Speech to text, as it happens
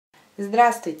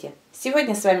Здравствуйте!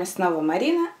 Сегодня с вами снова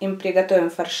Марина, и мы приготовим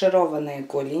фаршированные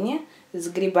голени с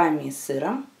грибами и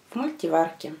сыром в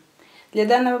мультиварке. Для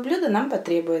данного блюда нам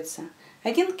потребуется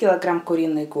 1 кг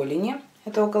куриной голени,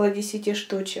 это около 10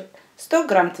 штучек, 100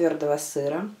 г твердого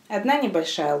сыра, 1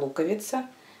 небольшая луковица,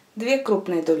 2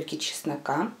 крупные дольки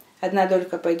чеснока, 1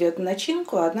 долька пойдет в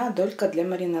начинку, а 1 долька для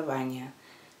маринования,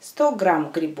 100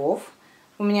 г грибов.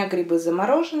 У меня грибы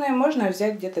замороженные, можно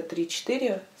взять где-то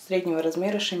 3-4 среднего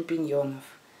размера шампиньонов.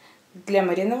 Для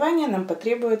маринования нам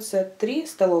потребуется 3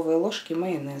 столовые ложки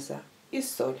майонеза и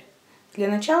соль. Для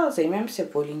начала займемся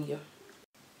голенью.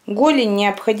 Голень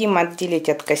необходимо отделить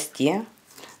от кости.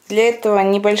 Для этого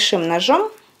небольшим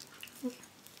ножом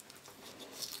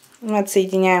мы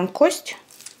отсоединяем кость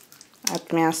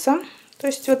от мяса, то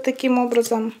есть вот таким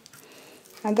образом.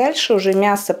 А дальше уже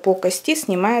мясо по кости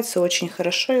снимается очень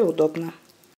хорошо и удобно.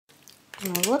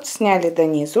 Вот, сняли до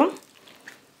низу.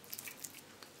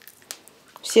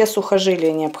 Все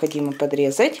сухожилия необходимо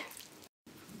подрезать.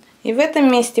 И в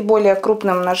этом месте более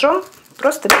крупным ножом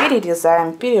просто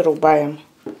перерезаем, перерубаем.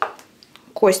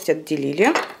 Кость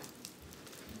отделили.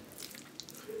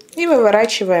 И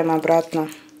выворачиваем обратно.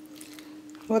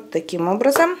 Вот таким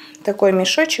образом. Такой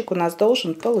мешочек у нас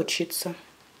должен получиться.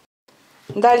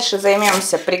 Дальше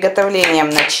займемся приготовлением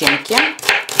начинки.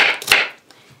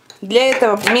 Для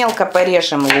этого мелко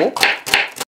порежем лук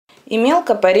и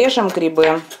мелко порежем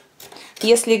грибы.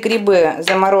 Если грибы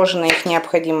замороженные, их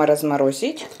необходимо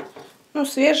разморозить. Ну,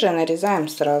 свежие нарезаем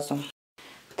сразу.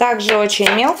 Также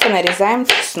очень мелко нарезаем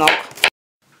чеснок.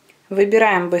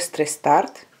 Выбираем быстрый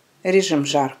старт. Режим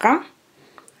жарко.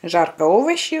 Жарко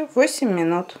овощи 8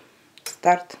 минут.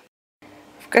 Старт.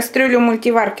 В кастрюлю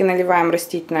мультиварки наливаем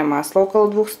растительное масло около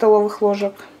 2 столовых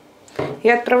ложек. И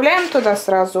отправляем туда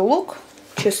сразу лук,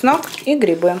 чеснок и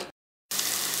грибы.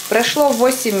 Прошло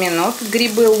 8 минут,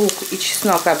 грибы, лук и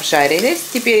чеснок обжарились.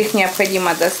 Теперь их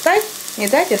необходимо достать и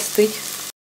дать остыть.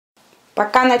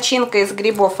 Пока начинка из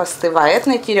грибов остывает,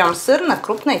 натерем сыр на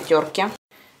крупной терке.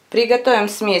 Приготовим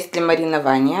смесь для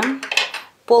маринования,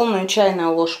 полную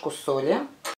чайную ложку соли,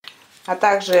 а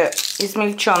также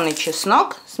измельченный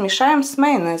чеснок смешаем с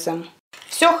майонезом.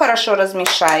 Все хорошо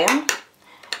размешаем.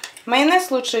 Майонез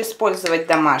лучше использовать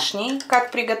домашний. Как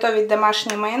приготовить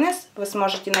домашний майонез, вы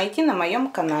сможете найти на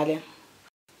моем канале.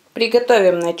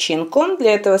 Приготовим начинку.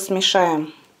 Для этого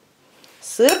смешаем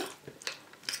сыр,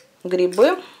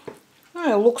 грибы,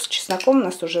 ну и лук с чесноком у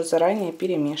нас уже заранее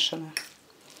перемешаны.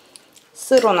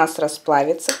 Сыр у нас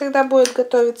расплавится, когда будет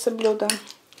готовиться блюдо.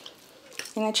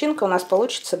 И начинка у нас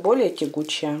получится более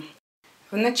тягучая.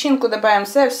 В начинку добавим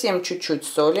совсем чуть-чуть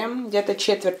соли, где-то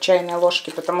четверть чайной ложки,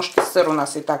 потому что сыр у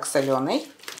нас и так соленый.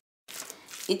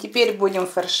 И теперь будем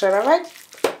фаршировать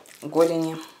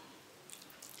голени.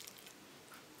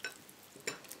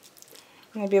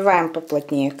 Набиваем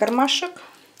поплотнее кармашек.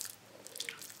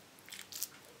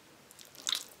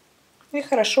 И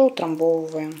хорошо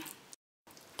утрамбовываем.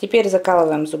 Теперь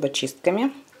закалываем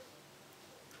зубочистками.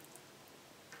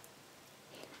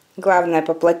 Главное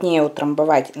поплотнее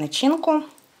утрамбовать начинку.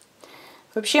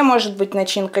 Вообще может быть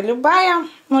начинка любая.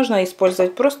 Можно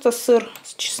использовать просто сыр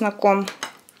с чесноком.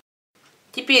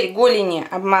 Теперь голени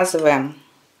обмазываем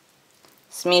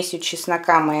смесью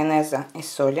чеснока, майонеза и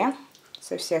соли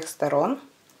со всех сторон.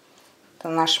 Это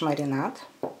наш маринад.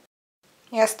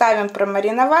 И оставим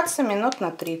промариноваться минут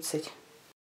на 30.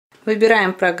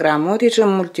 Выбираем программу,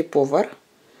 режим мультиповар.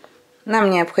 Нам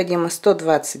необходимо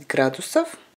 120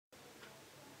 градусов.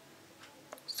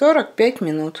 45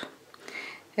 минут.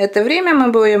 Это время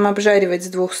мы будем обжаривать с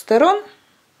 2 сторон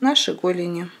наши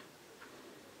голени.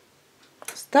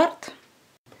 Старт.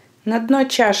 На дно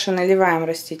чаши наливаем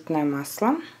растительное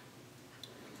масло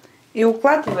и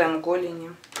укладываем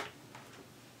голени.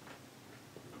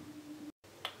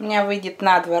 У меня выйдет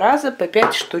на 2 раза по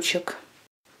 5 штучек.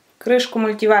 Крышку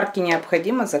мультиварки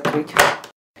необходимо закрыть.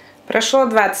 Прошло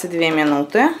 22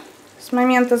 минуты с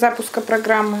момента запуска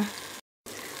программы.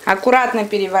 Аккуратно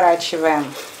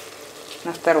переворачиваем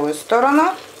на вторую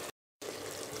сторону.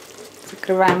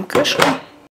 Закрываем крышку.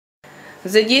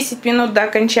 За 10 минут до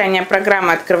окончания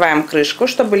программы открываем крышку,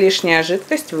 чтобы лишняя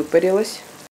жидкость выпарилась.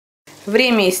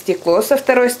 Время истекло. Со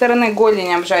второй стороны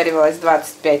голень обжаривалась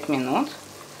 25 минут.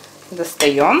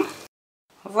 Достаем.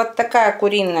 Вот такая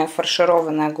куриная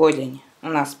фаршированная голень у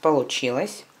нас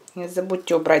получилась. Не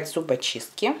забудьте убрать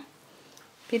зубочистки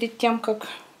перед тем, как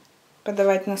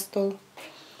подавать на стол.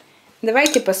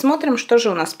 Давайте посмотрим, что же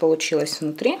у нас получилось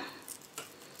внутри.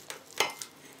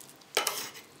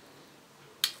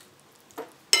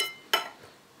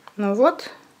 Ну вот,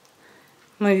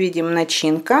 мы видим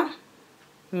начинка,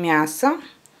 мясо.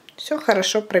 Все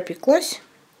хорошо пропеклось,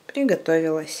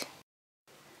 приготовилось.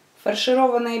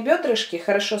 Фаршированные бедрышки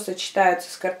хорошо сочетаются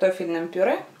с картофельным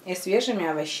пюре и свежими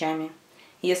овощами.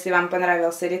 Если вам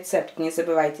понравился рецепт, не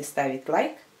забывайте ставить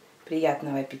лайк.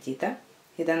 Приятного аппетита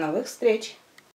и до новых встреч!